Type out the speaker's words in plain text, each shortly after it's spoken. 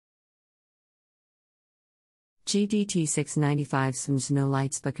GDT695SMJES no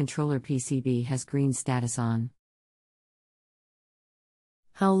lights but controller PCB has green status on.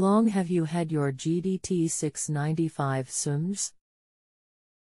 How long have you had your GDT695SMJES?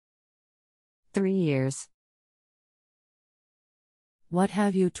 3 years. What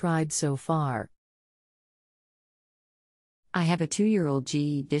have you tried so far? I have a 2-year-old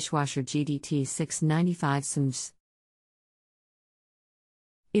GE dishwasher GDT695SMJES.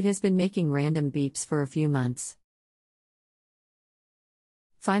 It has been making random beeps for a few months.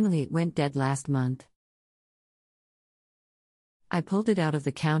 Finally, it went dead last month. I pulled it out of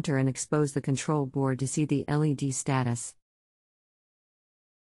the counter and exposed the control board to see the LED status.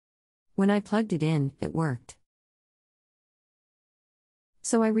 When I plugged it in, it worked.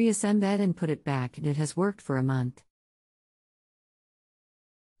 So I reassembled it and put it back, and it has worked for a month.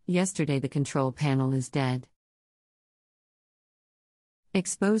 Yesterday, the control panel is dead.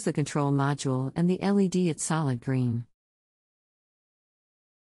 Expose the control module and the LED, it's solid green.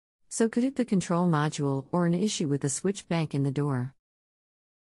 So could it be the control module or an issue with the switch bank in the door?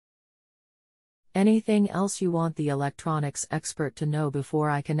 Anything else you want the electronics expert to know before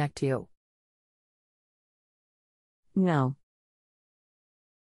I connect you? No.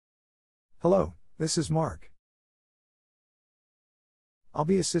 Hello, this is Mark. I'll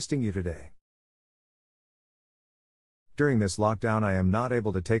be assisting you today. During this lockdown, I am not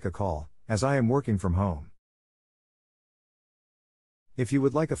able to take a call, as I am working from home. If you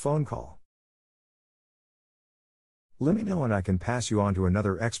would like a phone call, let me know and I can pass you on to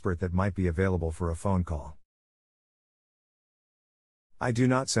another expert that might be available for a phone call. I do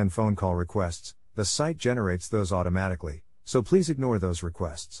not send phone call requests, the site generates those automatically, so please ignore those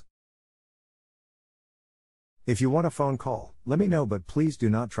requests. If you want a phone call, let me know, but please do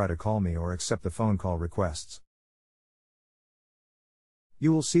not try to call me or accept the phone call requests.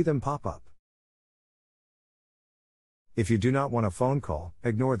 You will see them pop up. If you do not want a phone call,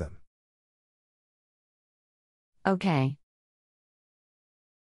 ignore them. Okay.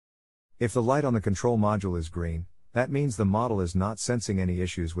 If the light on the control module is green, that means the model is not sensing any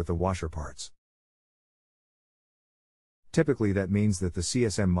issues with the washer parts. Typically, that means that the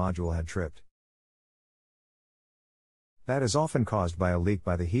CSM module had tripped. That is often caused by a leak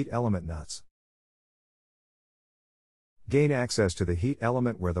by the heat element nuts. Gain access to the heat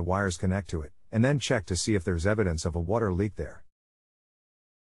element where the wires connect to it, and then check to see if there's evidence of a water leak there.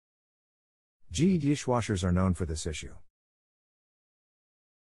 GE dishwashers are known for this issue.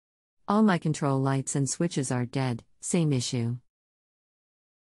 All my control lights and switches are dead, same issue.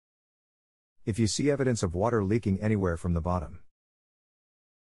 If you see evidence of water leaking anywhere from the bottom,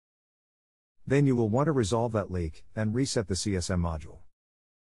 then you will want to resolve that leak and reset the CSM module.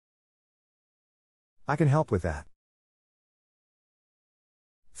 I can help with that.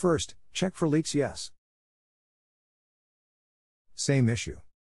 First, check for leaks. Yes. Same issue.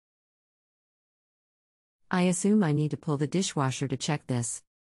 I assume I need to pull the dishwasher to check this.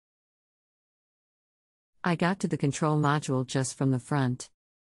 I got to the control module just from the front.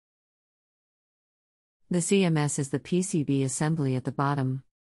 The CMS is the PCB assembly at the bottom.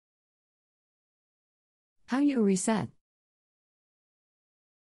 How you reset?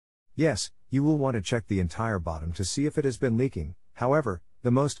 Yes, you will want to check the entire bottom to see if it has been leaking. However,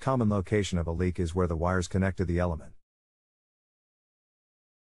 the most common location of a leak is where the wires connect to the element.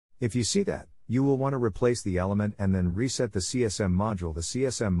 If you see that, you will want to replace the element and then reset the CSM module. The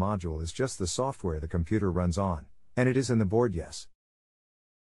CSM module is just the software the computer runs on, and it is in the board. Yes.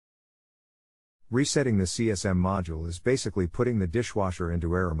 Resetting the CSM module is basically putting the dishwasher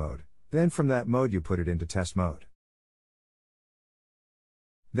into error mode, then from that mode you put it into test mode.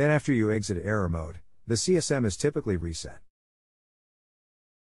 Then after you exit error mode, the CSM is typically reset.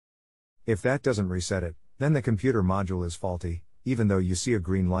 If that doesn't reset it, then the computer module is faulty, even though you see a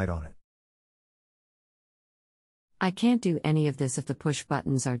green light on it. I can't do any of this if the push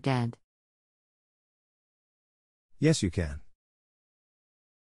buttons are dead. Yes, you can.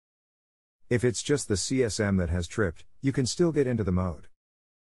 If it's just the CSM that has tripped, you can still get into the mode.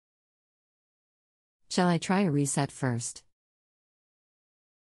 Shall I try a reset first?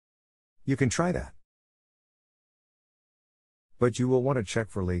 You can try that. But you will want to check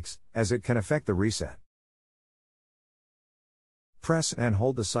for leaks, as it can affect the reset. Press and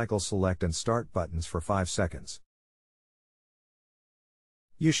hold the cycle select and start buttons for 5 seconds.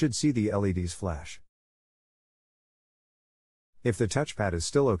 You should see the LEDs flash. If the touchpad is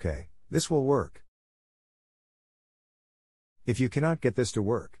still okay, this will work. If you cannot get this to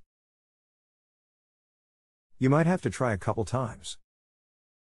work, you might have to try a couple times.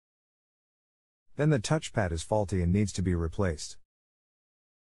 Then the touchpad is faulty and needs to be replaced.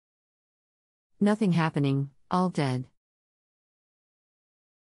 Nothing happening. All dead.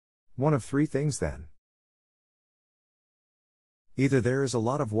 One of three things then. Either there is a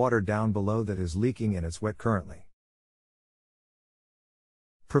lot of water down below that is leaking and it's wet currently,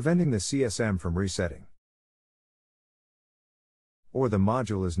 preventing the CSM from resetting, or the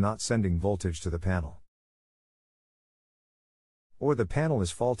module is not sending voltage to the panel, or the panel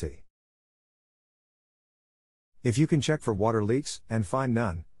is faulty. If you can check for water leaks and find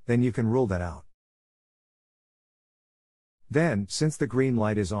none, then you can rule that out. Then, since the green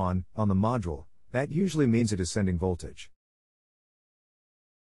light is on the module, that usually means it is sending voltage.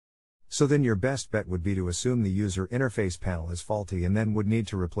 So then your best bet would be to assume the user interface panel is faulty and then would need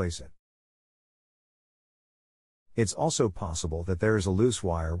to replace it. It's also possible that there is a loose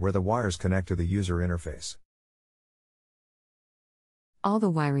wire where the wires connect to the user interface. All the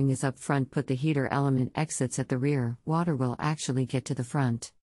wiring is up front, put the heater element exits at the rear, water will actually get to the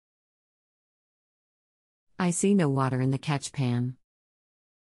front. I see no water in the catch pan.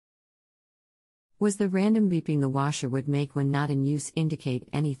 Was the random beeping the washer would make when not in use indicate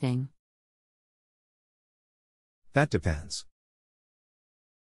anything? That depends.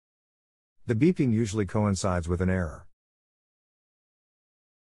 The beeping usually coincides with an error.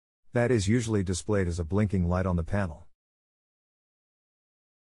 That is usually displayed as a blinking light on the panel.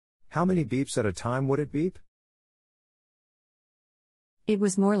 How many beeps at a time would it beep? It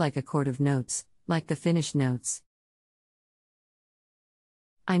was more like a chord of notes, like the finished notes.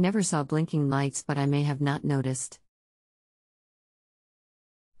 I never saw blinking lights, but I may have not noticed.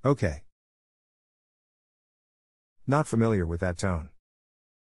 Okay. Not familiar with that tone.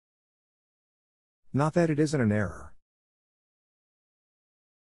 Not that it isn't an error.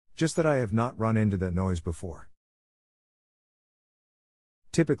 Just that I have not run into that noise before.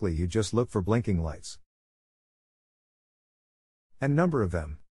 Typically you just look for blinking lights. And number of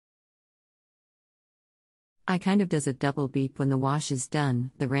them. I kind of does a double beep when the wash is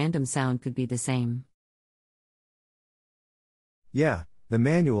done, the random sound could be the same. Yeah, the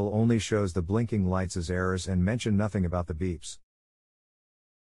manual only shows the blinking lights as errors and mention nothing about the beeps.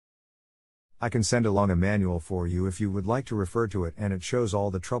 I can send along a manual for you if you would like to refer to it, and it shows all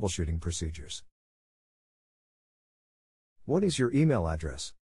the troubleshooting procedures. What is your email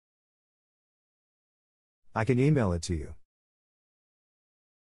address? I can email it to you.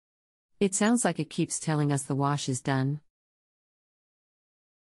 It sounds like it keeps telling us the wash is done.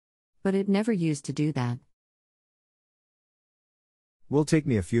 But it never used to do that. Will take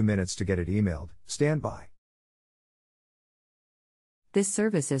me a few minutes to get it emailed. Stand by. This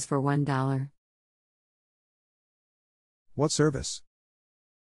service is for $1. What service?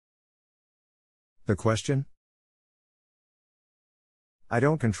 The question? I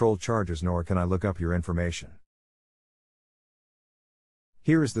don't control charges, nor can I look up your information.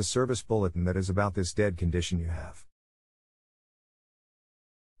 Here is the service bulletin that is about this dead condition you have.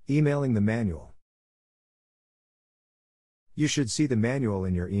 Emailing the manual. You should see the manual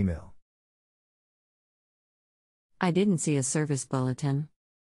in your email. I didn't see a service bulletin.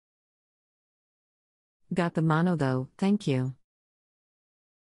 Got the mono though, thank you.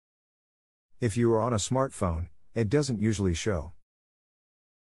 If you are on a smartphone, it doesn't usually show.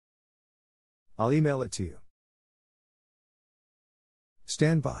 I'll email it to you.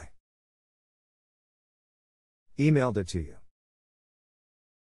 Stand by. Emailed it to you.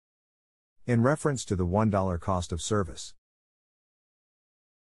 In reference to the $1 cost of service.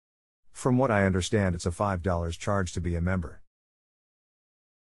 From what I understand, it's a $5 charge to be a member.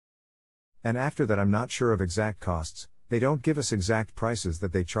 And after that, I'm not sure of exact costs. They don't give us exact prices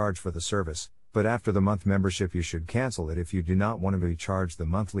that they charge for the service, but after the month membership you should cancel it if you do not want to be charged the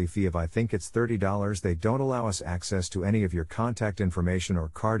monthly fee of I think it's $30. They don't allow us access to any of your contact information or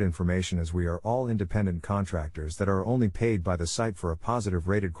card information, as we are all independent contractors that are only paid by the site for a positive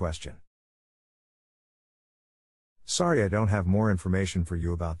rated question. Sorry, I don't have more information for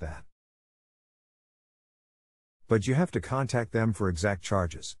you about that. But you have to contact them for exact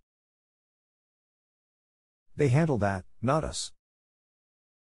charges. They handle that, not us.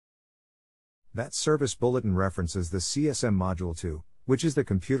 That service bulletin references the CSM module 2, which is the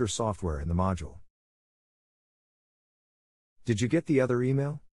computer software in the module. Did you get the other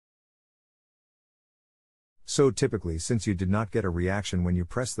email? So typically, since you did not get a reaction when you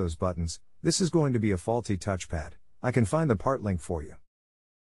press those buttons, this is going to be a faulty touchpad. I can find the part link for you.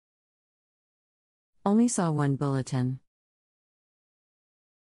 Only saw one bulletin.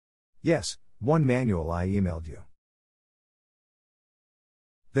 Yes, one manual I emailed you.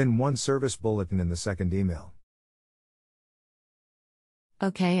 Then one service bulletin in the second email.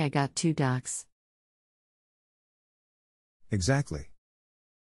 Okay, I got 2 docs. Exactly.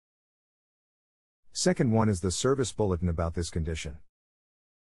 Second one is the service bulletin about this condition.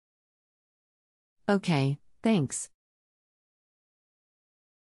 Okay, thanks.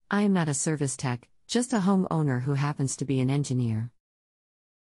 I am not a service tech, just a homeowner who happens to be an engineer.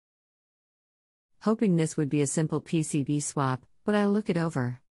 Hoping this would be a simple PCB swap, but I'll look it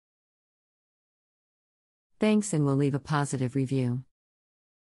over. Thanks, and we'll leave a positive review.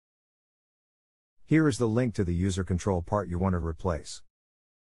 Here is the link to the user control part you want to replace.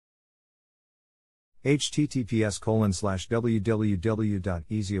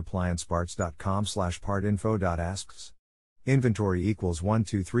 https://www.easyapplianceparts.com/partinfo.asks. Inventory equals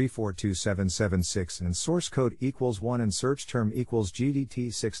 123427776 and source code equals 1 and search term equals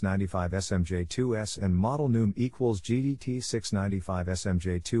GDT695SMJES and model num equals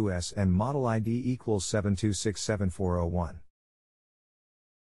GDT695SMJES and model ID equals 7267401.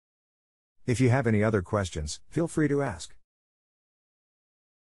 If you have any other questions, feel free to ask.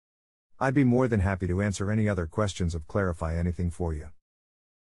 I'd be more than happy to answer any other questions or clarify anything for you.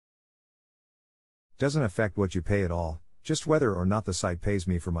 Doesn't affect what you pay at all, just whether or not the site pays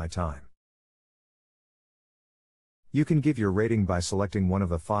me for my time. You can give your rating by selecting one of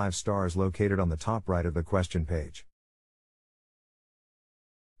the 5 stars located on the top right of the question page.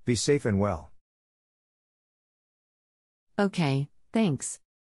 Be safe and well. Okay, thanks.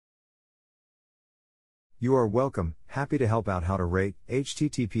 You are welcome, happy to help out. How to rate,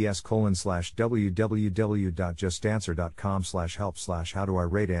 https://www.justanswer.com/help/how do I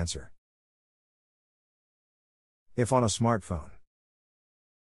rate answer. If on a smartphone.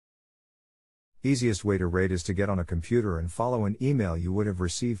 Easiest way to rate is to get on a computer and follow an email you would have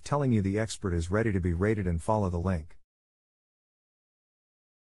received telling you the expert is ready to be rated and follow the link.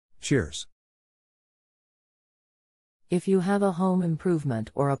 Cheers. If you have a home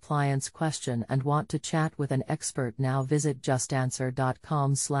improvement or appliance question and want to chat with an expert, now visit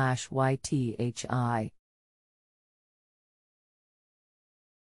justanswer.com/ythi.